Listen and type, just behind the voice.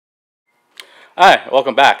Hi,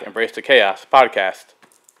 welcome back. Embrace the Chaos podcast,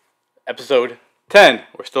 episode 10.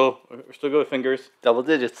 We're still good with fingers. Double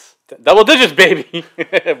digits. Double digits, baby.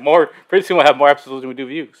 Pretty soon we'll have more episodes than we do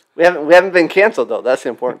views. We haven't been canceled though. That's the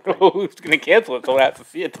important thing. Who's gonna cancel it? Someone has to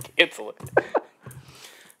see it to cancel it.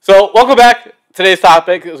 So welcome back. Today's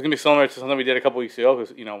topic is gonna be similar to something we did a couple weeks ago.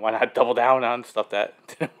 Because why not double down on stuff that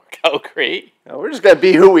didn't work out great? No, we're just gonna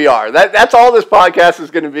be who we are. That's all this podcast is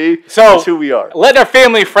gonna be. So is who we are. Let our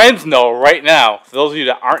family friends know right now. For those of you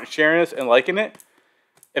that aren't sharing this and liking it,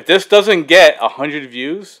 if this doesn't get 100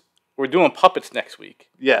 views, we're doing puppets next week.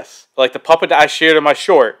 Yes. Like the puppet that I shared in my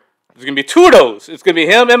short. There's going to be two of those. It's going to be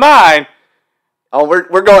him and mine. Oh,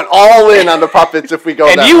 we're going all in on the puppets if we go.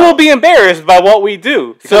 And you will be embarrassed by what we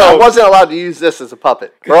do. So I wasn't allowed to use this as a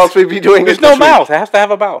puppet, or else we'd be doing. There's no mouth. It has to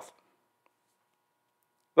have a mouth.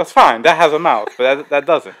 That's fine. That has a mouth, but that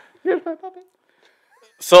doesn't. Here's my puppet.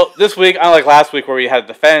 So this week, unlike last week where we had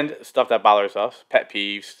to defend stuff that bothers us, pet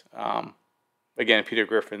peeves. Again, Peter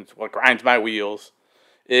Griffin's what grinds my wheels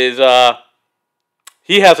is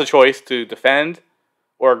he has a choice to defend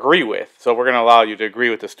or agree with. So we're going to allow you to agree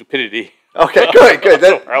with the stupidity. Okay, good.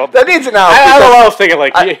 That needs an out. I don't know what I was thinking.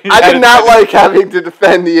 Like I did not like having to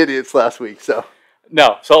defend the idiots last week. So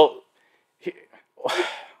no. So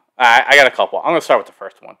I got a couple. I'm going to start with the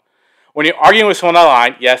first one. When you're arguing with someone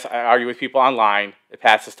online, yes, I argue with people online. It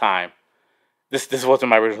passes time. This wasn't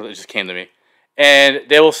my original. It just came to me. And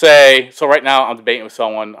they will say, so right now I'm debating with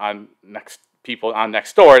someone on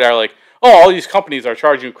Nextdoor. They're like, oh, all these companies are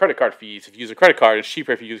charging you credit card fees if you use a credit card. It's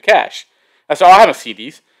cheaper if you use cash. I said, oh, I haven't seen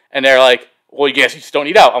these. And they're like, well, you guess you just don't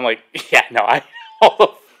eat out. I'm like, yeah, no, I all the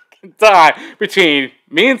fucking time between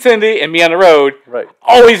me and Cindy and me on the road, right,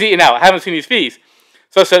 always eating out. I haven't seen these fees.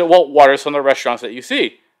 So I said, well, what are some of the restaurants that you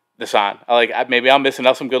see this on? Maybe I'm missing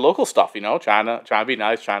out some good local stuff, trying to be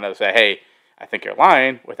nice, trying to say, hey, I think you're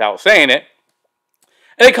lying without saying it.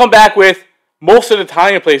 And they come back with most of the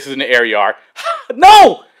Italian places in the area are.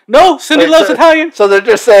 No, Cindy loves Italian. So they're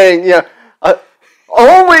just saying,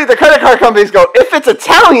 only the credit card companies go, if it's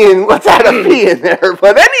Italian, let's add a fee in there.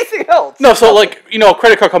 But anything else. No, so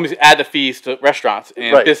credit card companies add the fees to restaurants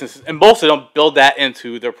and businesses. And most of them build that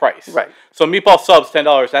into their price. Right. So meatball subs,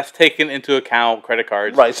 $10, that's taken into account credit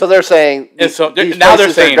cards. Right, so they're saying these now they're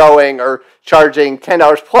saying are going or charging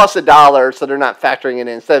 $10 plus $1, so they're not factoring it in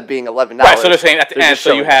instead of being $11. Right, so they're saying at the end,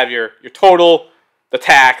 so you have your total, the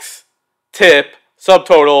tax, tip,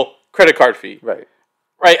 subtotal, credit card fee. Right.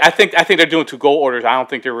 Right, I think they're doing to-go orders. I don't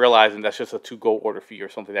think they're realizing that's just a to-go order fee or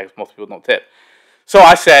something that most people don't tip. So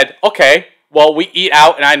I said, okay, well, we eat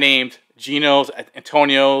out, and I named Gino's,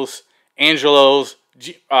 Antonio's, Angelo's,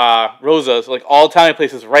 Rosa's, like all Italian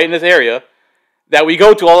places right in this area that we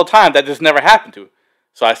go to all the time that this never happened to.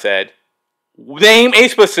 So I said, name a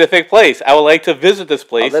specific place. I would like to visit this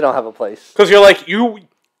place. Oh, they don't have a place. Because you're like,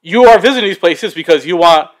 you are visiting these places because you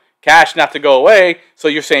want cash not to go away, so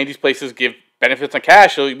you're saying these places give benefits on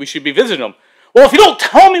cash, so we should be visiting them. Well, if you don't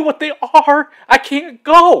tell me what they are, I can't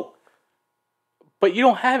go. But you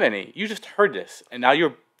don't have any. You just heard this, and now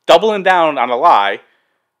you're doubling down on a lie.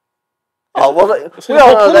 Oh, well,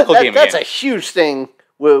 that's a huge thing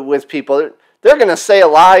with people. They're going to say a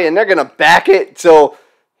lie, and they're going to back it, so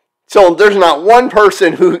there's not one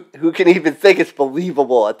person who can even think it's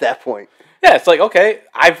believable at that point. Yeah, it's like, okay,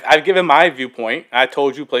 I've given my viewpoint. I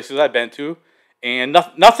told you places I've been to, and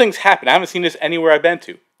nothing's happened. I haven't seen this anywhere I've been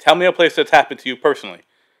to. Tell me a place that's happened to you personally.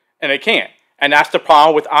 And it can't. And that's the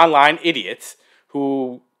problem with online idiots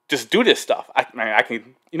who just do this stuff. I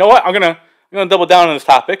can. You know what? I'm gonna double down on this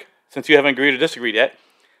topic since you haven't agreed or disagreed yet.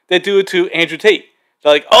 They do it to Andrew Tate.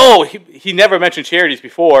 They're like, oh, he never mentioned charities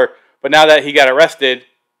before, but now that he got arrested,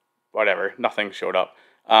 whatever, nothing showed up.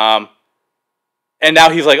 And now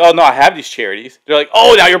he's like, oh, no, I have these charities. They're like,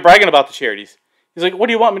 oh, now you're bragging about the charities. He's like, what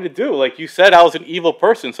do you want me to do? Like, you said I was an evil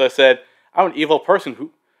person. So I said, I'm an evil person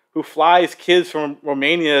who flies kids from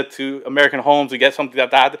Romania to American homes to get something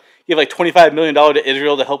like that. He gave like $25 million to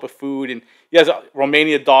Israel to help with food. And he has a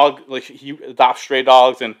Romania dog. Like, he adopts stray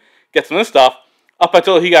dogs and gets them this stuff. Up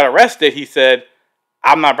until he got arrested, he said,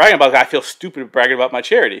 I'm not bragging about it. I feel stupid bragging about my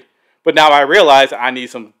charity. But now I realize I need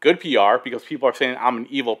some good PR because people are saying I'm an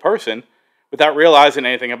evil person without realizing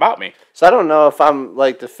anything about me. So I don't know if I'm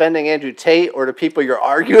like defending Andrew Tate or the people you're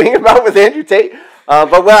arguing about with Andrew Tate.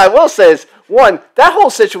 But what I will say is, one, that whole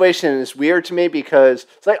situation is weird to me because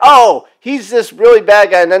it's like, oh, he's this really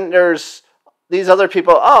bad guy, and then there's these other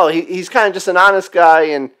people, oh, he's kind of just an honest guy,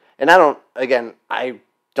 and I don't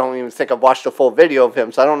even think I've watched a full video of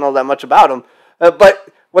him, so I don't know that much about him. But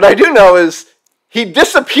what I do know is he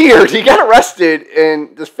disappeared. He got arrested,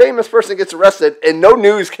 and this famous person gets arrested, and no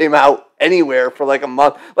news came out anywhere for like a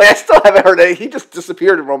month. Like, I still haven't heard it. He just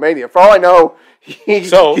disappeared in Romania. For all I know,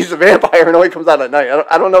 he's a vampire and only comes out at night.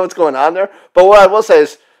 I don't know what's going on there. But what I will say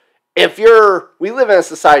is, we live in a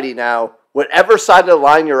society now, whatever side of the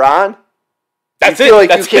line you're on, you feel like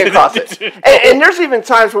you can't cross it. And there's even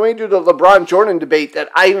times when we do the LeBron Jordan debate that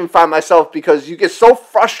I even find myself, because you get so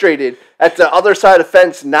frustrated at the other side of the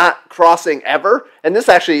fence not crossing ever. And this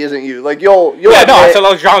actually isn't you. Like, you'll I said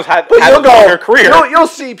LeBron's had a longer career. You'll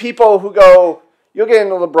see people who go, you'll get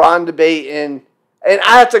in a LeBron debate, and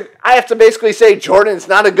I have to basically say Jordan's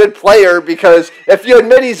not a good player, because if you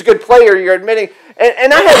admit he's a good player, you're admitting.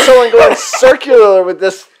 And I had someone going circular with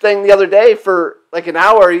this thing the other day for like an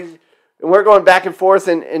hour. And we're going back and forth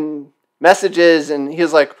in messages, and he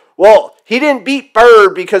was like, well, he didn't beat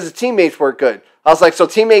Bird because his teammates weren't good. I was like, so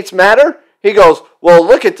teammates matter? He goes, well,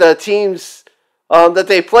 look at the teams that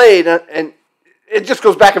they played, and it just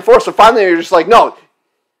goes back and forth. So finally you're just like, no,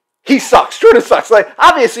 he sucks. Jordan sucks. Like,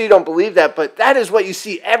 obviously you don't believe that, but that is what you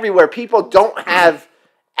see everywhere. People don't have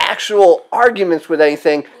actual arguments with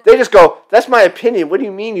anything. They just go, that's my opinion. What do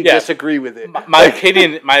you mean you disagree with it? My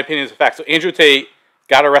opinion is a fact. So Andrew Tate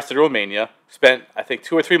got arrested in Romania, spent, I think,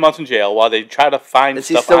 2 or 3 months in jail while they try to find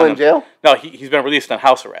stuff on him. Is he still in jail? No, he's been released on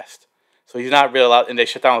house arrest. So he's not really allowed, and they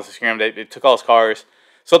shut down his Instagram. They took all his cars.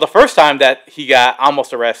 So the first time that he got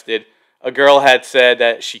almost arrested, a girl had said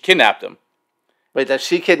that she kidnapped him. Wait, that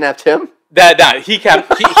she kidnapped him? He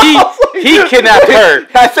kidnapped her.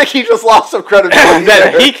 I think he just lost some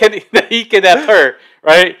credibility. He kidnapped her,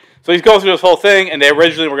 right? So he's going through this whole thing, and they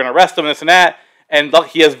originally were going to arrest him, and this and that, and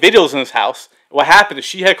he has videos in his house. What happened is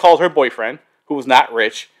she had called her boyfriend, who was not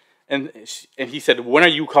rich, and he said, when are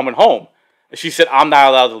you coming home? And she said, I'm not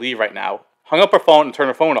allowed to leave right now. Hung up her phone and turned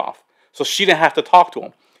her phone off. So she didn't have to talk to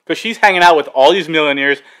him. Because she's hanging out with all these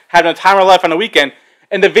millionaires, having a time of her life on the weekend,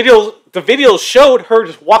 and the videos showed her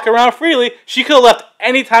just walking around freely. She could have left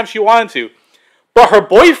anytime she wanted to. But her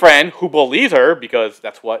boyfriend, who believed her, because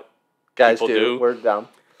that's what guys people do, word down,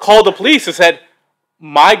 called the police and said,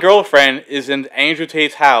 my girlfriend is in Andrew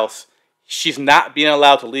Tate's house. She's not being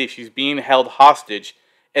allowed to leave. She's being held hostage.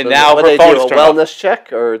 And so now her phone is turned off. A wellness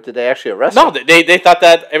check, or did they actually arrest her? No, they thought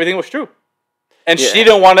that everything was true. And she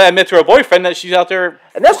didn't want to admit to her boyfriend that she's out there.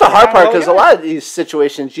 And that's the hard part, because a lot of these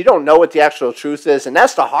situations, you don't know what the actual truth is. And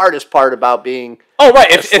that's the hardest part about being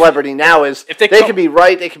a celebrity now is they could be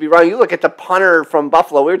right, they could be wrong. You look at the punter from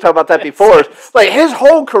Buffalo. We were talking about that before. Like, his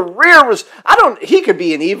whole career was, he could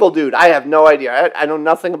be an evil dude. I have no idea. I know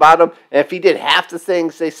nothing about him. And if he did half the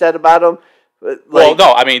things they said about him, well,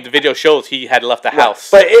 no, I mean, the video shows he had left the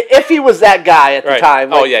house. But if he was that guy at the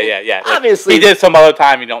time... yeah. Obviously... He did some other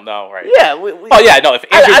time, you don't know, right? Yeah. I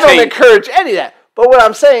don't encourage any of that. But what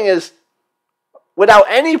I'm saying is, without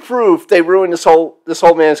any proof, they ruined this whole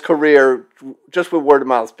man's career just with word of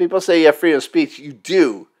mouth. People say you have freedom of speech. You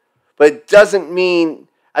do. But it doesn't mean...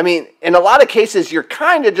 I mean, in a lot of cases, you're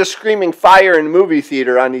kind of just screaming fire in the movie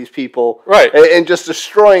theater on these people. Right. And just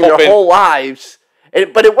destroying their whole lives.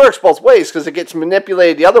 But it works both ways, because it gets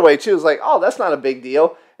manipulated the other way, too. It's like, oh, that's not a big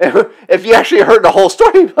deal. And if you actually heard the whole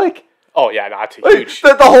story, you'd be like... Oh, yeah, that's huge.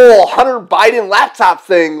 The whole Hunter Biden laptop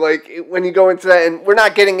thing, like, when you go into that, and we're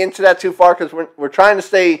not getting into that too far, because we're trying to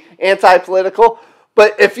stay anti-political.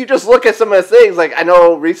 But if you just look at some of the things, like, I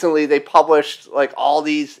know recently they published, like,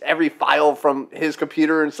 every file from his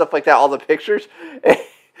computer and stuff like that, all the pictures.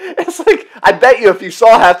 It's like, I bet you if you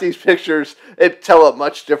saw half these pictures, it'd tell a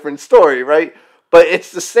much different story, right? But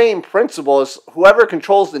it's the same principle as whoever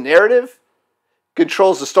controls the narrative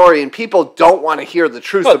controls the story, and people don't want to hear the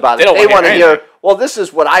truth about it. They want to hear, well, this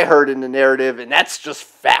is what I heard in the narrative, and that's just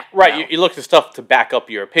fact. Right, you look at stuff to back up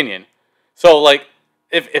your opinion. So, like,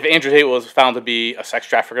 if Andrew Tate was found to be a sex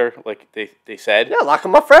trafficker, like they said... Yeah, lock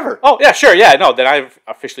him up forever. Oh, yeah, sure, yeah, no, then I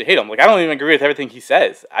officially hate him. Like, I don't even agree with everything he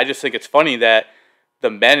says. I just think it's funny that the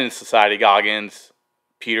men in society, Goggins,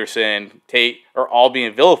 Peterson, Tate, are all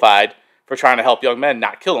being vilified for trying to help young men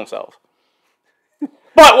not kill themselves.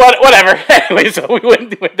 But whatever. Anyway, so we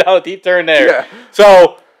went down a deep turn there. Yeah.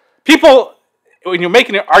 So people, when you're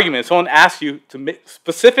making an argument, someone asks you to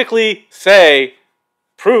specifically say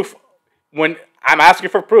proof. When I'm asking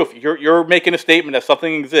for proof, you're making a statement that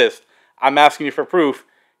something exists. I'm asking you for proof.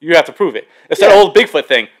 You have to prove it. It's that old Bigfoot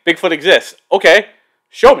thing. Bigfoot exists. Okay,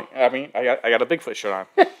 show me. I mean, I got a Bigfoot shirt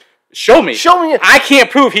on. Show me. I can't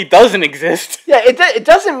prove he doesn't exist. Yeah, it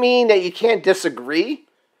doesn't mean that you can't disagree,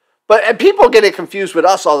 but people get it confused with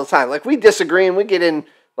us all the time. Like, we disagree and we get in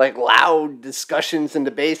like loud discussions and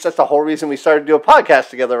debates. That's the whole reason we started to do a podcast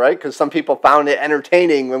together, right? Because some people found it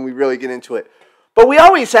entertaining when we really get into it. But we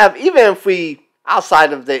always have, even if we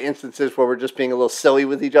outside of the instances where we're just being a little silly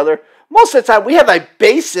with each other, most of the time we have a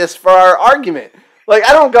basis for our argument. Like,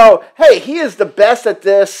 I don't go, hey, he is the best at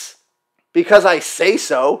this because I say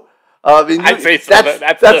so. I'd say so.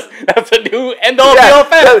 That's a new end-all be-all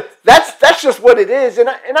fact. That's just what it is. And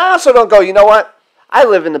I also don't go, you know what? I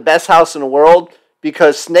live in the best house in the world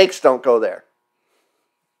because snakes don't go there.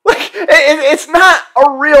 Like, it's not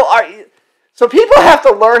a real argument. So people have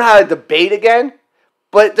to learn how to debate again,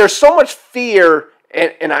 but there's so much fear,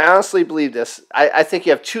 and I honestly believe this. I think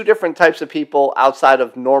you have two different types of people outside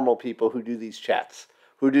of normal people who do these chats,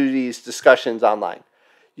 who do these discussions online.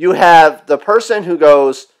 You have the person who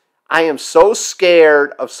goes, I am so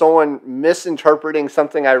scared of someone misinterpreting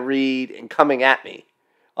something I read and coming at me.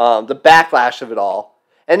 The backlash of it all.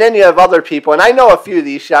 And then you have other people, and I know a few of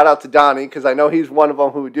these, shout out to Donnie, because I know he's one of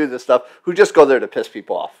them who would do this stuff, who just go there to piss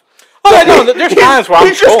people off. Oh, I know. There's times where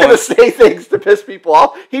he's just going to say things to piss people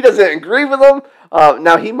off. He doesn't agree with them.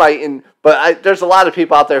 Now, he might, but there's a lot of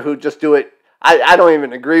people out there who just do it. I don't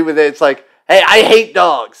even agree with it. It's like, hey, I hate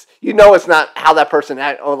dogs. You know it's not how that person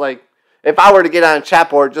acts. Or like, if I were to get on a chat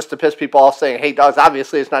board just to piss people off saying, hate dogs,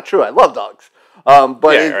 obviously it's not true. I love dogs.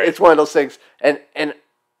 But it's one of those things.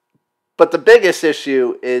 But the biggest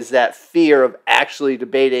issue is that fear of actually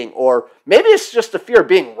debating, or maybe it's just the fear of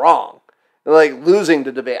being wrong. Like losing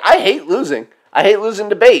the debate. I hate losing. I hate losing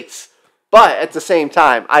debates. But at the same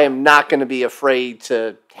time, I am not going to be afraid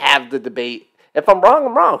to have the debate. If I'm wrong,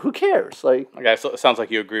 I'm wrong. Who cares? Like, okay, so it sounds like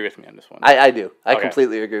you agree with me on this one. I do. I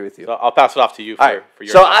completely agree with you. So I'll pass it off to you for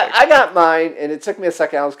your So I got mine, and it took me a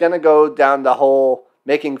second. I was going to go down the whole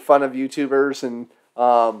making fun of YouTubers and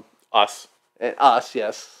us. And us,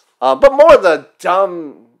 yes. But more of the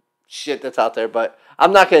dumb shit that's out there. But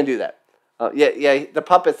I'm not going to do that. Yeah. The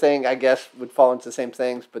puppet thing, I guess, would fall into the same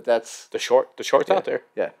things. But that's the shorts out there.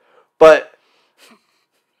 Yeah, but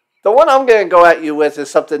the one I'm going to go at you with is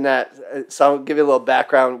something that. So I'll give you a little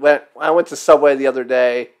background. When I went to Subway the other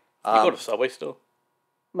day. You go to Subway still?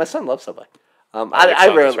 My son loves Subway.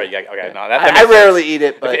 I rarely. Right. Yeah, okay. No, I rarely eat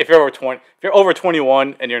it. But if you're over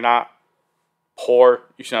 21 and you're not poor,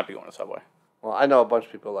 you should not be going to Subway. Well, I know a bunch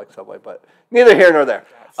of people like Subway, but neither here nor there.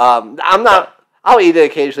 I'm not. I'll eat it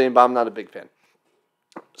occasionally, but I'm not a big fan.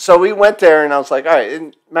 So we went there, and I was like, all right.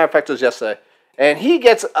 And matter of fact, it was yesterday. And he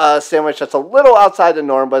gets a sandwich that's a little outside the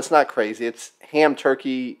norm, but it's not crazy. It's ham,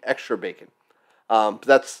 turkey, extra bacon.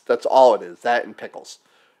 That's all it is. That and pickles.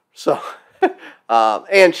 So,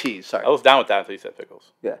 and cheese. Sorry. I was down with that until you said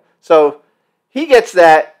pickles. Yeah. So he gets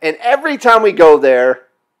that, and every time we go there,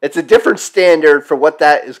 it's a different standard for what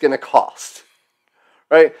that is going to cost.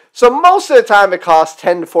 Right? So most of the time it costs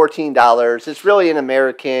 $10 to $14. It's really an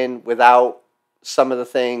American without some of the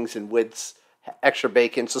things and with extra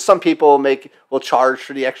bacon. So some people will charge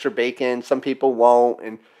for the extra bacon. Some people won't.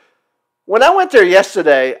 And when I went there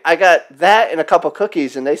yesterday, I got that and a couple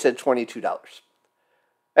cookies, and they said $22.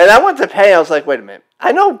 And I went to pay. I was like, wait a minute.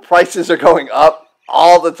 I know prices are going up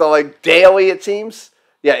all the time, like daily it seems.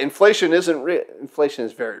 Yeah, inflation isn't real. Inflation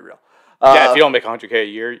is very real. Yeah, if you don't make $100K a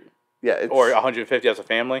year. Yeah, or 150 as a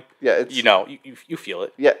family. Yeah, you feel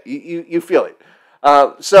it. Yeah, you feel it.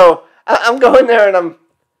 So I'm going there, and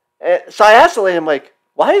so I asked the lady, I'm like,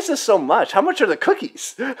 why is this so much? How much are the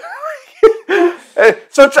cookies?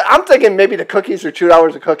 So I'm thinking maybe the cookies are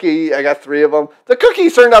 $2 a cookie. I got 3 of them. The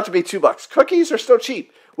cookies turned out to be $2. Cookies are still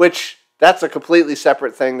cheap, which that's a completely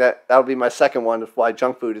separate thing. That'll be my second one of why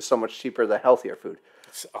junk food is so much cheaper than healthier food.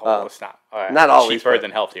 It's not. Not always. Cheaper than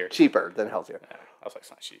healthier. Cheaper than healthier. Yeah, I was like, it's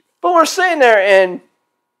not cheap. But we're sitting there, and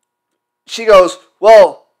she goes,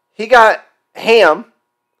 well, he got ham,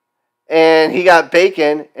 and he got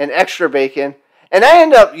bacon, and extra bacon. And I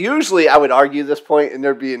end up, usually I would argue this point, and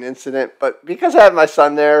there'd be an incident. But because I had my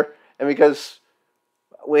son there, and because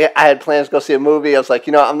I had plans to go see a movie, I was like,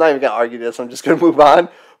 I'm not even going to argue this. I'm just going to move on.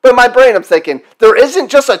 But in my brain, I'm thinking, there isn't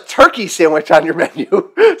just a turkey sandwich on your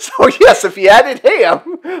menu. So, yes, if you added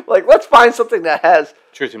ham, let's find something that has...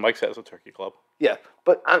 Jersey Mike's has a turkey club. Yeah,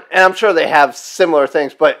 but I'm sure they have similar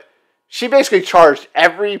things. But she basically charged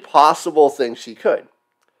every possible thing she could.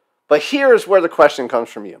 But here's where the question comes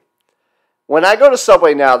from you. When I go to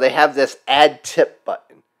Subway now, they have this add tip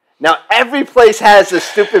button. Now, every place has this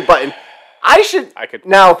stupid button. I could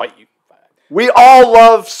fight you. We all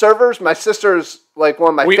love servers. My sister's one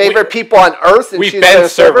of my favorite people on earth, and she's been a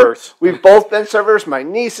server. We've both been servers. My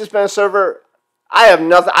niece has been a server. I have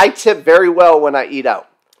nothing. I tip very well when I eat out.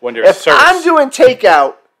 If I'm doing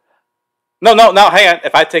takeout. No, hang on.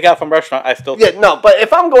 If I take out from a restaurant, I still tip. Yeah, no, but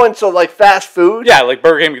if I'm going to fast food. Yeah, like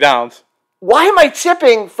Burger King, McDonald's. Why am I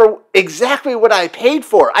tipping for exactly what I paid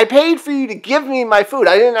for? I paid for you to give me my food.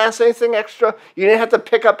 I didn't ask anything extra. You didn't have to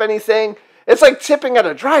pick up anything. It's like tipping at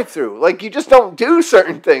a drive-thru. Like, you just don't do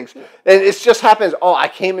certain things. And it just happens, oh, I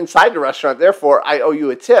came inside the restaurant, therefore I owe you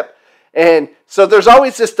a tip. And so there's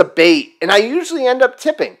always this debate, and I usually end up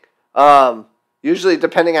tipping. Usually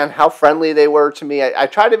depending on how friendly they were to me. I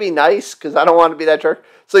try to be nice because I don't want to be that jerk.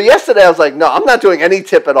 So yesterday I was like, no, I'm not doing any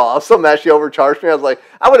tip at all. If someone actually overcharged me, I was like,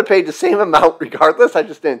 I would have paid the same amount regardless. I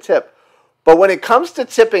just didn't tip. But when it comes to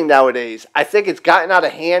tipping nowadays, I think it's gotten out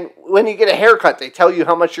of hand. When you get a haircut, they tell you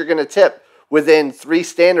how much you're going to tip within 3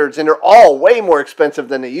 standards, and they're all way more expensive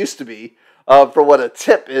than they used to be for what a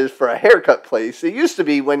tip is for a haircut place. It used to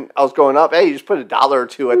be when I was growing up, hey, you just put $1 or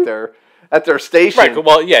 $2 at their station. Right.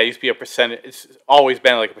 Well, yeah, it used to be a percentage. It's always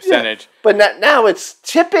been like a percentage. Yeah. But now it's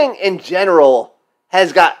tipping in general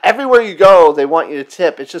has got everywhere you go, they want you to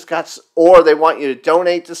tip. It's just got, or they want you to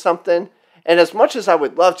donate to something. And as much as I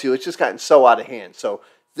would love to, it's just gotten so out of hand. So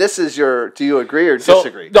this is do you agree or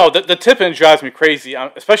disagree? No, the tipping drives me crazy,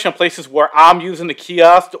 especially in places where I'm using the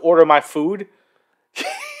kiosk to order my food.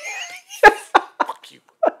 Fuck you.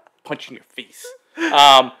 Punch in your face.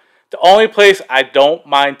 The only place I don't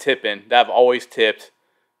mind tipping, that I've always tipped,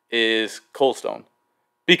 is Cold Stone.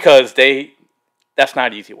 Because that's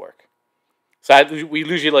not easy work. So we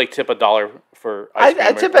usually tip $1 for ice cream.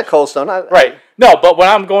 I tip at Cold Stone. Right. No, but when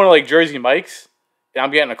I'm going to Jersey Mike's and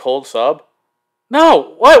I'm getting a cold sub,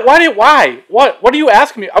 no. What? Why? What are you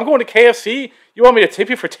asking me? I'm going to KFC. You want me to tip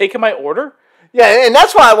you for taking my order? Yeah, and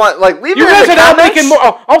that's why I want, leave you it guys in the are now comments. making more.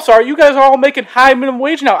 Oh, I'm sorry. You guys are all making high minimum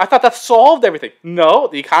wage now. I thought that solved everything. No,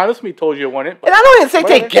 the economist told you it wouldn't. And I don't even think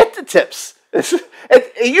they get the tips.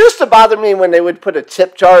 It used to bother me when they would put a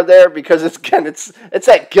tip jar there because it's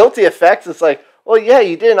that guilty effect. It's like, well, yeah,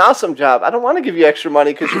 you did an awesome job. I don't want to give you extra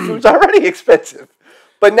money because your food's already expensive.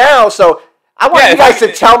 But now, so I want you guys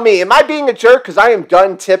to tell me, am I being a jerk because I am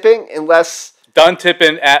done tipping unless... Done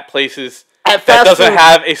tipping at places at that doesn't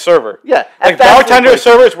have a server. Yeah. Like bartender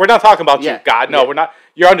servers, we're not talking about you. God, no, we're not.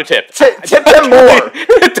 You're under tipped. Tip them more.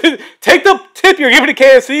 Take the tip you're giving to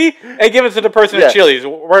KFC and give it to the person at Chili's.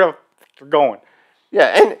 We're going.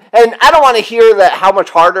 Yeah, and I don't want to hear that how much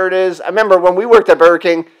harder it is. I remember when we worked at Burger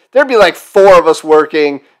King, there'd be 4 of us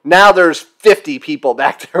working. Now there's 50 people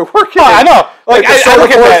back there working. Oh, I know. I look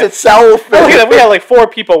at that itself. Look at that. We had 4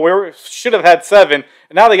 people. We should have had 7,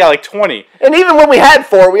 and now they got 20. And even when we had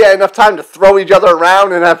 4, we had enough time to throw each other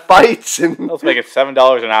around and have fights. And let's make it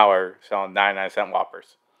 $7 an hour selling 99-cent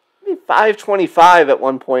Whoppers. $5.25 at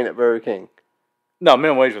one point at Burger King. No,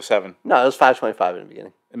 minimum wage was 7. No, it was $5.25 in the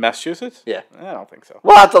beginning. In Massachusetts? Yeah. I don't think so.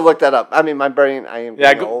 We'll have to look that up. I mean, my brain, I am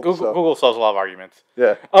old. Google solves a lot of arguments.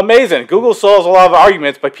 Yeah. Amazing. Google solves a lot of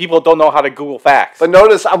arguments, but people don't know how to Google facts. But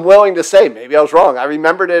notice, I'm willing to say, maybe I was wrong. I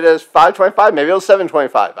remembered it as $5.25. Maybe it was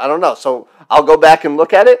 $7.25. I don't know. So I'll go back and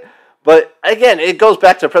look at it. But again, it goes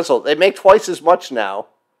back to principle. They make twice as much now.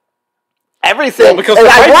 Everything. Well, and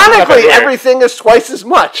ironically, everything is twice as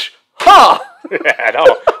much. Huh. Yeah, I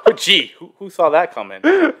know. But gee, who saw that coming?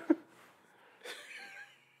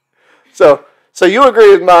 So you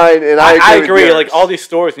agree with mine, and I agree. With yours. All these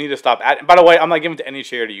stores need to stop. By the way, I'm not giving to any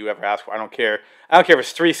charity you ever ask for. I don't care. I don't care if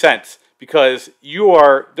it's 3 cents because you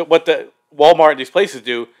are what the Walmart and these places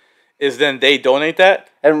do is then they donate that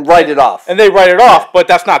and write it off. And they write it off, but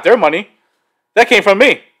that's not their money. That came from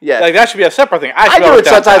me. Yeah, that should be a separate thing. I do it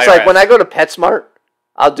sometimes. When I go to PetSmart,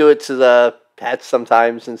 I'll do it to the pets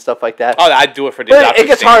sometimes and stuff like that. Oh, I do it for the adoption. It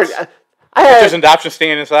gets stands. hard. If there's an adoption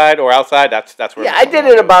stand inside or outside, that's where. Yeah, I did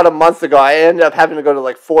it about a month ago. I ended up having to go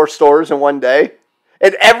to 4 stores in one day,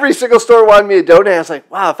 and every single store wanted me to donate. I was like,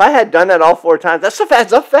 wow, if I had done that all 4 times, that stuff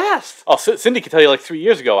adds up fast. Oh, Cindy can tell you 3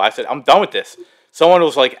 years ago, I said, I'm done with this. Someone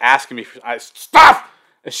was asking me, stop!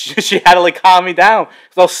 And she had to calm me down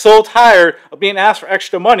because I was so tired of being asked for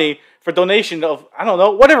extra money for donation of, I don't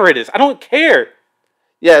know, whatever it is. I don't care.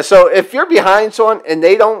 Yeah, so if you're behind someone and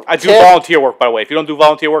they don't I do volunteer work, by the way. If you don't do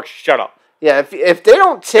volunteer work, shut up. Yeah, if they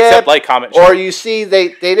don't tip except like, comment, or you see they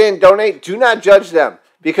didn't donate, do not judge them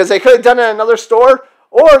because they could have done it at another store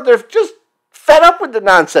or they're just fed up with the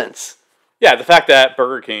nonsense. Yeah, the fact that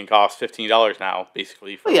Burger King costs $15 now,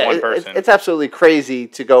 basically, for one person. It's absolutely crazy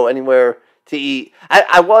to go anywhere to eat.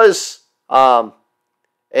 I was, and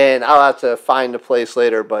I'll have to find the place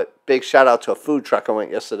later, but big shout out to a food truck I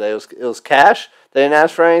went yesterday. It was cash. They didn't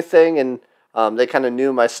ask for anything, and they kind of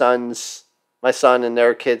knew my son and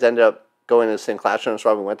their kids ended up going to the same classroom,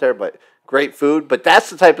 so we went there, but great food. But that's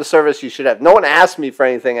the type of service you should have. No one asked me for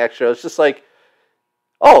anything extra. It's just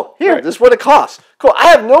oh, here, This is what it costs. Cool. I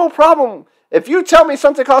have no problem. If you tell me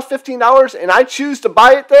something costs $15 and I choose to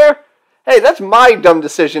buy it there, hey, that's my dumb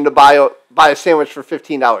decision to buy a sandwich for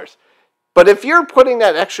 $15. But if you're putting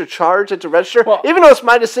that extra charge at the register, Well, even though it's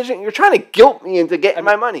my decision, you're trying to guilt me into getting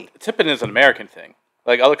my money. Tipping is an American thing.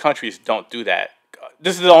 Like, other countries don't do that.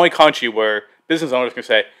 This is the only country where business owners can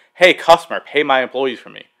say, "Hey, customer, pay my employees for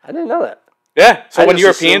me." I didn't know that. Yeah. So I when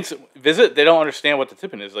just Europeans visit, they don't understand what the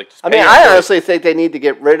tipping is. Like, just I pay mean, your I employees. honestly think they need to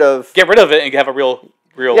get rid of. Get rid of it and have a real.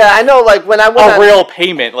 Yeah, I know. Like when I went A on, real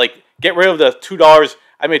payment. Like, get rid of the $2.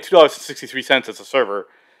 I made $2.63 as a server.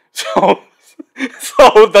 So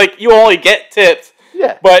like, you only get tips.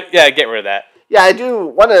 Yeah. But yeah, get rid of that. Yeah, I do.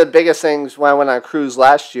 One of the biggest things when I went on a cruise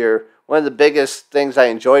last year, one of the biggest things I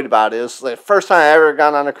enjoyed about it is the first time I ever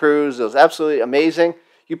gone on a cruise. It was absolutely amazing.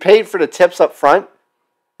 You paid for the tips up front,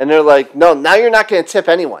 and they're like, no, now you're not going to tip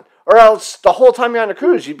anyone. Or else the whole time you're on a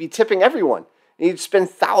cruise, you'd be tipping everyone. And you'd spend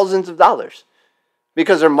thousands of dollars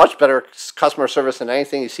because they're much better customer service than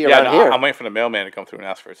anything you see around here. I'm waiting for the mailman to come through and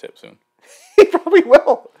ask for a tip soon. He probably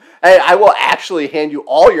will. Hey, I will actually hand you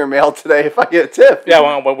all your mail today if I get a tip.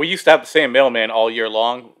 Yeah, when we used to have the same mailman all year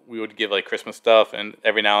long, we would give like Christmas stuff and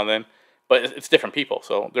every now and then. But it's different people,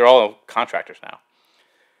 so they're all contractors now.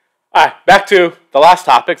 All right, back to the last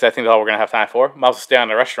topics. I think that's all we're going to have time for. Might as well stay on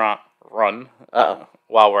the restaurant run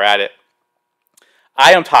while we're at it.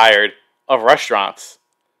 I am tired of restaurants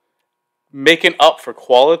making up for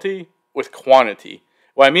quality with quantity.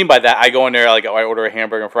 What I mean by that, I go in there, like I order a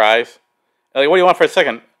hamburger and fries. They're like, what do you want for a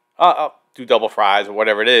second? I'll do double fries or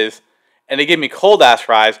whatever it is. And they give me cold-ass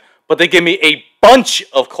fries, but they give me a bunch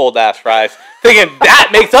of cold-ass fries, thinking that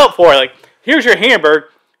makes up for it. Like, here's your hamburger,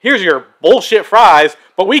 here's your bullshit fries,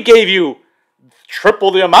 but we gave you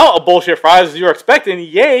triple the amount of bullshit fries as you were expecting.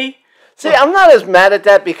 Yay. See, I'm not as mad at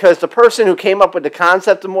that because the person who came up with the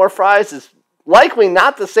concept of more fries is likely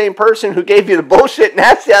not the same person who gave you the bullshit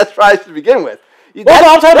nasty-ass fries to begin with.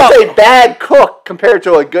 That's a bad cook compared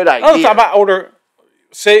to a good idea. I'm talking about order.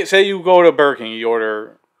 Say you go to Burger King, you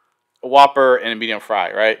order a Whopper and a medium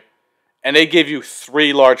fry, right? And they give you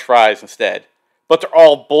 3 large fries instead, but they're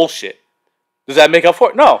all bullshit. Does that make up for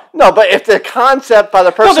it? No. No, but if the concept by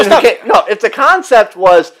the person if the concept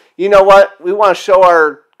was, you know what, we want to show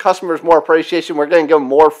our customers more appreciation, we're going to give them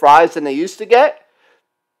more fries than they used to get.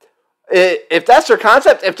 If that's their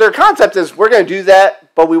concept, if their concept is we're going to do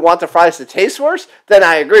that, but we want the fries to taste worse, then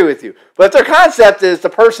I agree with you. But if their concept is the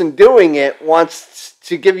person doing it wants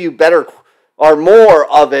to give you better or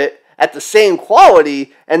more of it at the same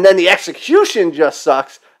quality, and then the execution just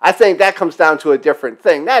sucks, I think that comes down to a different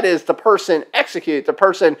thing. That is the person execute, the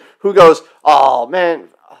person who goes, oh man,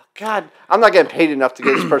 God, I'm not getting paid enough to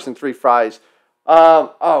give this person 3 fries.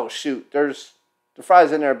 Oh shoot, there's the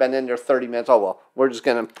fries in there have been in there 30 minutes. Oh, well, we're just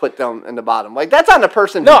going to put them in the bottom. Like, that's on the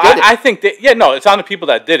person who did it. I think that, it's on the people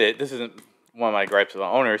that did it. This isn't one of my gripes with the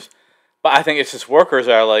owners. But I think it's just workers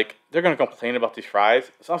that are like, they're going to complain about these fries.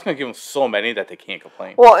 So I'm just going to give them so many that they can't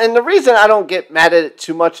complain. Well, and the reason I don't get mad at it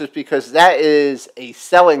too much is because that is a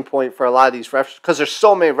selling point for a lot of these restaurants. Because there's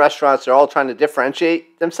so many restaurants, they're all trying to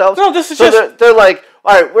differentiate themselves. No, this is they're like,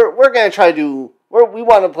 all right, we're going to try to do... We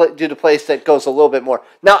want to do the place that goes a little bit more.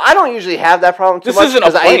 Now, I don't usually have that problem too much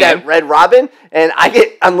because I eat at Red Robin, and I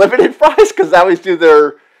get unlimited fries because I always do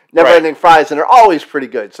their never-ending fries, and they're always pretty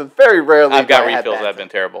good. So very rarely I've got refills that have been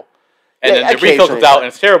terrible. And then the refill comes out, and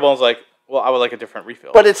it's terrible, and it's like, well, I would like a different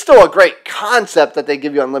refill. But it's still a great concept that they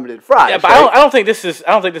give you unlimited fries. Yeah, but right? I don't think this is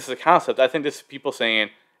a concept. I think this is people saying,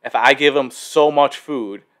 if I give them so much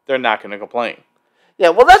food, they're not going to complain. Yeah,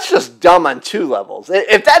 well, that's just dumb on 2 levels.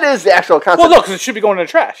 If that is the actual concept... Well, no, because it should be going in the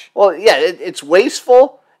trash. Well, yeah, it's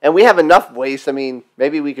wasteful, and we have enough waste. I mean,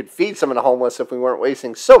 maybe we could feed some of the homeless if we weren't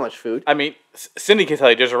wasting so much food. I mean, Cindy can tell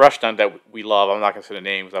you, there's a restaurant that we love. I'm not going to say the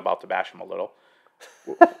names. I'm about to bash them a little.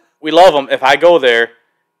 We love them. If I go there,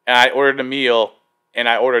 and I ordered a meal, and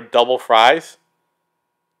I order double fries,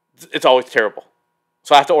 it's always terrible.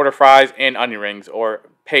 So I have to order fries and onion rings, or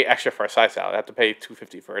pay extra for a side salad. I have to pay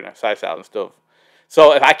 $2.50 for a side salad instead of...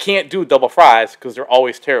 So if I can't do double fries because they're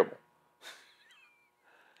always terrible.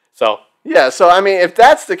 So yeah, so I mean, if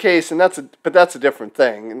that's the case, and that's a different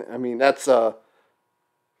thing. I mean, that's that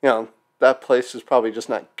place is probably just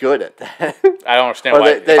not good at that. I don't understand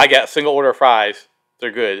why. If I get a single order of fries, they're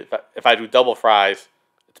good. If I do double fries,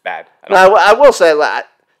 it's bad. I will say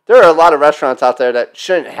there are a lot of restaurants out there that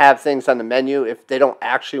shouldn't have things on the menu if they don't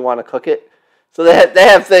actually want to cook it. So they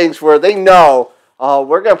have things where they know.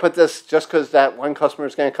 We're going to put this just because that one customer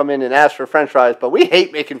is going to come in and ask for French fries, but we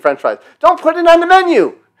hate making French fries. Don't put it on the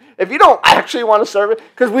menu if you don't actually want to serve it.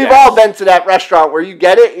 Because we've all been to that restaurant where you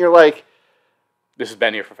get it and you're like... This has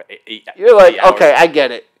been here for 8 You're like, 8 hours. Okay, I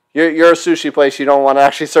get it. You're a sushi place. You don't want to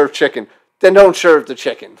actually serve chicken. Then don't serve the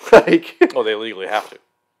chicken. Well, they legally have to.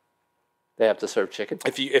 They have to serve chicken?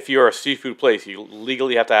 If you're a seafood place, you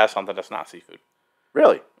legally have to ask something that's not seafood.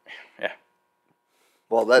 Really? Yeah.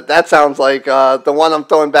 Well, that sounds like the one I'm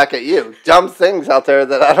throwing back at you. Dumb things out there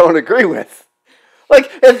that I don't agree with. Like,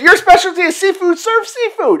 if your specialty is seafood, serve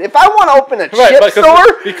seafood. If I want to open a chip store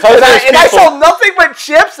and I sell nothing but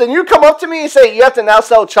chips, and you come up to me and say you have to now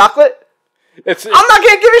sell chocolate, I'm not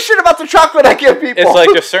going to give a shit about the chocolate I give people. It's like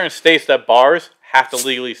there's certain states that bars have to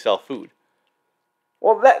legally sell food.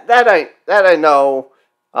 Well, that I know.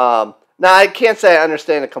 Now, I can't say I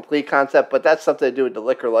understand the complete concept, but that's something to do with the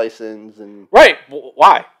liquor license. And Right.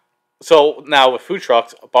 Why? So now with food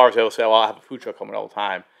trucks, bars, they'll say, well, I have a food truck coming all the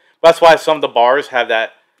time. That's why some of the bars have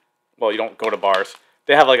that. Well, you don't go to bars.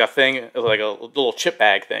 They have like a thing, like a little chip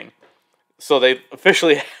bag thing. So they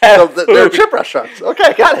officially have. So they're chip restaurants.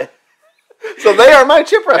 Okay, got it. So they are my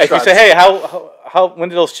chip restaurants. If you say, hey, how when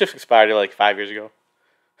did those chips expire? They're like 5 years ago.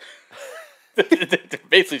 They're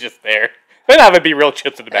basically just there. They don't have to be real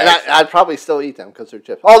chips in the bag. And I'd probably still eat them because they're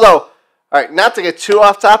chips. Although, all right, not to get too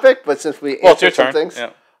off topic, but since we answered some things,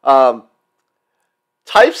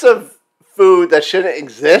 types of food that shouldn't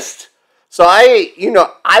exist. So I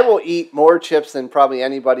will eat more chips than probably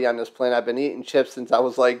anybody on this planet. I've been eating chips since I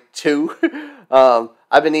was like 2.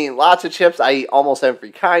 I've been eating lots of chips. I eat almost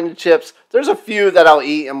every kind of chips. There's a few that I'll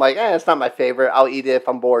eat. I'm like, it's not my favorite. I'll eat it if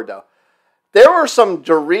I'm bored, though. There were some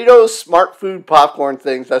Doritos Smart Food popcorn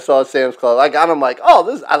things I saw at Sam's Club. I got them like,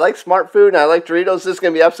 I like Smart Food and I like Doritos. This is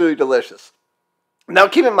going to be absolutely delicious. Now,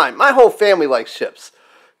 keep in mind, my whole family likes chips.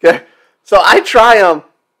 Okay, so I try them.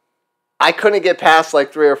 I couldn't get past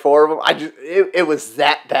like 3 or 4 of them. It was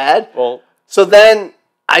that bad. Well, so then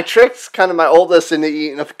I tricked kind of my oldest into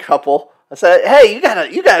eating a couple. I said, "Hey, you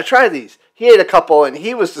gotta try these." He ate a couple and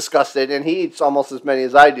he was disgusted, and he eats almost as many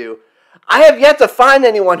as I do. I have yet to find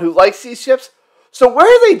anyone who likes these chips. So where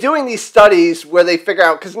are they doing these studies where they figure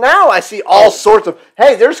out? Because now I see all sorts of,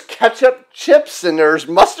 hey, there's ketchup chips and there's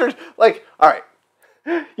mustard. Like, all right,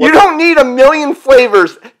 you don't need a million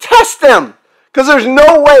flavors. Test them. Because there's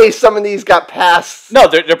no way some of these got past. No,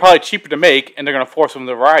 they're probably cheaper to make, and they're going to force them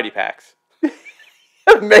into variety packs.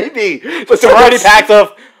 Maybe. But the variety packs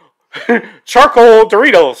of charcoal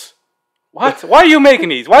Doritos. What? Why are you making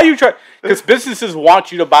these? Why are you trying? Because businesses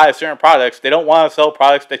want you to buy certain products. They don't want to sell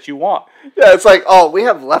products that you want. Yeah, it's like, we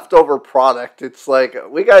have leftover product. It's like,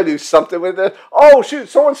 we got to do something with it. Oh, shoot,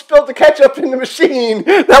 someone spilled the ketchup in the machine.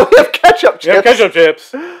 Now we have ketchup chips. You have ketchup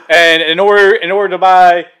chips. And in order to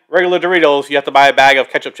buy regular Doritos, you have to buy a bag of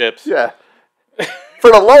ketchup chips. Yeah. For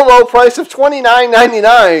the low price of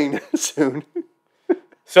 $29.99 soon.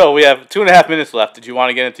 So we have 2.5 minutes left. Did you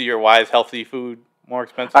want to get into your why is healthy food more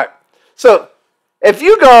expensive? All right. So if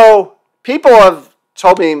you go, people have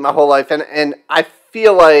told me my whole life, and I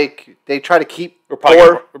feel like they try to keep we're probably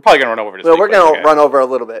going to run over this. Well, we're going to run over a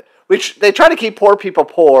little bit. They try to keep poor people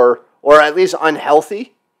poor, or at least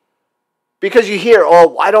unhealthy, because you hear,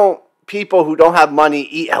 why don't people who don't have money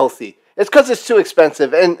eat healthy? It's because it's too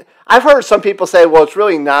expensive. And I've heard some people say, well, it's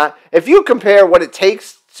really not. If you compare what it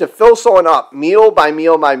takes to fill someone up meal by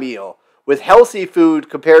meal by meal with healthy food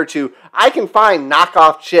compared to, I can find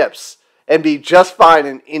knockoff chips and be just fine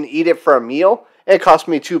and eat it for a meal, and it cost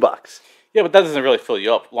me $2. Yeah, but that doesn't really fill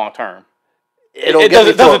you up long term. It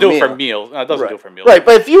doesn't do it for meals. No, it doesn't do it for meals. Right,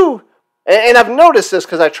 but if you... And I've noticed this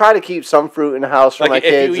because I try to keep some fruit in the house for my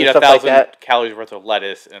kids and stuff like that. If you eat 1,000 calories worth of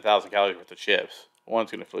lettuce and 1,000 calories worth of chips, one's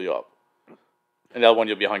going to fill you up. And the other one,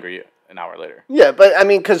 you'll be hungry an hour later. Yeah, but I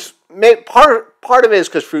mean, because part of it is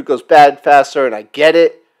because fruit goes bad faster, and I get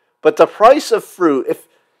it. But the price of fruit,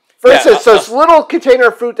 for instance, this little container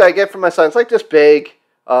of fruit that I get from my son, it's like this big,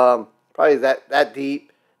 probably that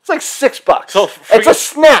deep. It's like $6. So it's a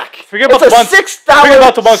snack. Forget about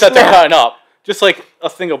the ones that they're cutting up. Just like a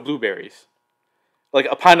thing of blueberries. Like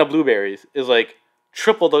a pint of blueberries is like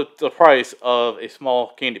triple the price of a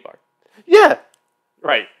small candy bar. Yeah.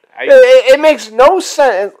 Right. It makes no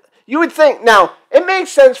sense. You would think, now, it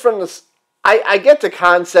makes sense from this. I get the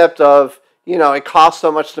concept of, it costs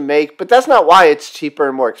so much to make, but that's not why it's cheaper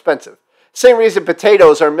and more expensive. Same reason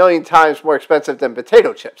potatoes are a million times more expensive than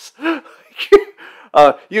potato chips.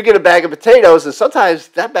 You get a bag of potatoes, and sometimes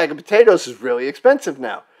that bag of potatoes is really expensive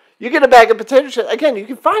now. You get a bag of potato chips, again, you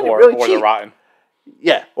can find it really cheap. Or they're rotten.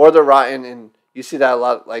 Yeah, or they're rotten, and you see that a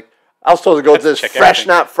lot. Like, I was told to go to this fresh,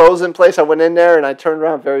 not frozen place. I went in there, and I turned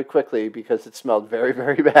around very quickly because it smelled very,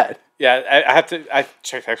 very bad. Yeah, I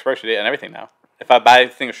check the expiration date and everything now. If I buy a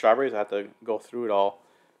thing of strawberries, I have to go through it all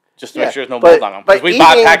just to make sure there's no mold on them. Because we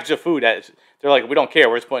buy a package of food, they're like, we don't care,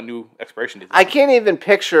 we're just putting new expiration dates. I can't even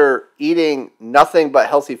picture eating nothing but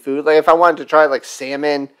healthy food. Like, if I wanted to try, like,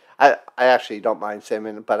 salmon... I actually don't mind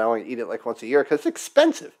salmon, but I only eat it like once a year because it's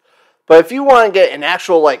expensive. But if you want to get an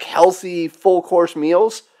actual like healthy full course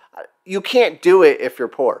meals, you can't do it if you're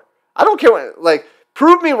poor. I don't care what, like,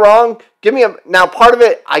 prove me wrong. Give me now part of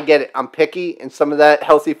it, I get it. I'm picky, and some of that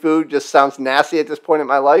healthy food just sounds nasty at this point in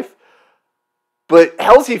my life. But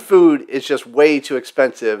healthy food is just way too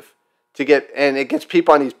expensive to get, and it gets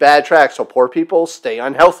people on these bad tracks. So poor people stay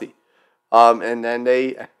unhealthy, and then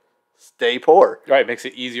they stay poor. Right, it makes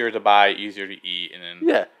it easier to buy, easier to eat, and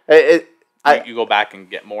then you go back and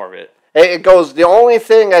get more of it. It goes. The only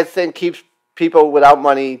thing I think keeps people without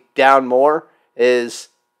money down more is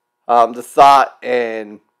the thought,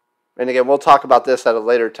 and again, we'll talk about this at a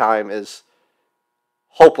later time, is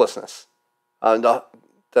hopelessness. The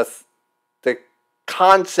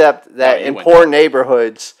concept that in poor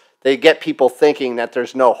neighborhoods, they get people thinking that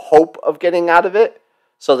there's no hope of getting out of it,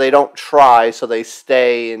 so they don't try, so they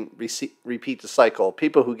stay and repeat the cycle.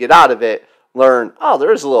 People who get out of it learn, oh,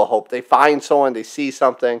 there is a little hope. They find someone, they see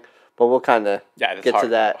something, but we'll kind of get to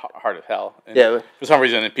that. Hard as hell. And yeah. For some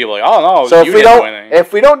reason, people are like, oh, no, so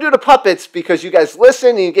if we don't do the puppets because you guys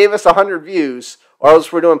listen and you gave us 100 views, or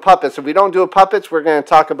else we're doing puppets. If we don't do puppets, we're going to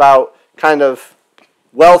talk about kind of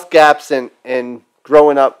wealth gaps and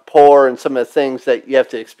growing up poor and some of the things that you have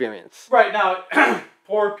to experience. Right, now,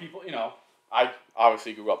 poor people, I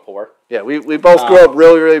obviously grew up poor. Yeah, we both grew up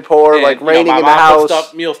really, really poor, and, like raining in the house. Put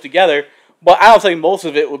stuff, meals together, but I don't think most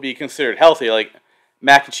of it would be considered healthy. Like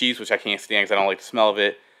mac and cheese, which I can't stand because I don't like the smell of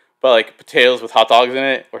it, but like potatoes with hot dogs in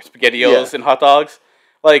it, or SpaghettiOs and hot dogs.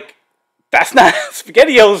 Like, that's not,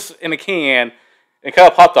 SpaghettiOs in a can and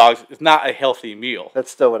cut up hot dogs is not a healthy meal. That's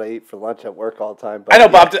still what I eat for lunch at work all the time. But I know,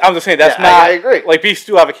 but I'm just saying that's not. I agree. Like beef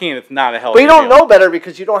stew out of a can, it's not a healthy meal. But you don't meal. know better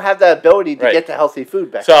because you don't have that ability to get the healthy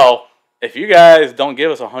food back. So, if you guys don't give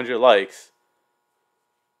us 100 likes,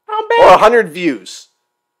 I'm bad. Or 100 views.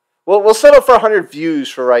 Well, we'll settle for 100 views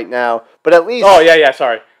for right now, but at least... Oh, yeah,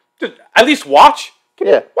 sorry. Just at least watch.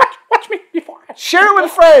 Watch me before. Share it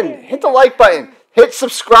with a friend. Hit the like button. Hit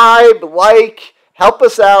subscribe, like, help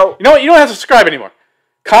us out. You know what? You don't have to subscribe anymore.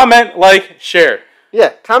 Comment, like, share.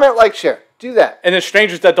 Yeah, comment, like, share. Do that. And then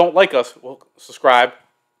strangers that don't like us will subscribe.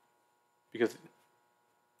 Because...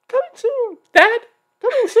 Coming soon. Dad?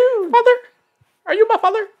 Coming soon. Father? Are you my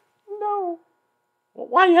father? No. Well,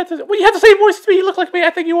 why you have to... Well, you have the same voice as me. You look like me.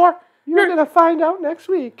 I think you are. You're going to find out next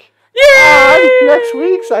week. Yay! Next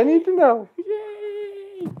week's I Need to Know.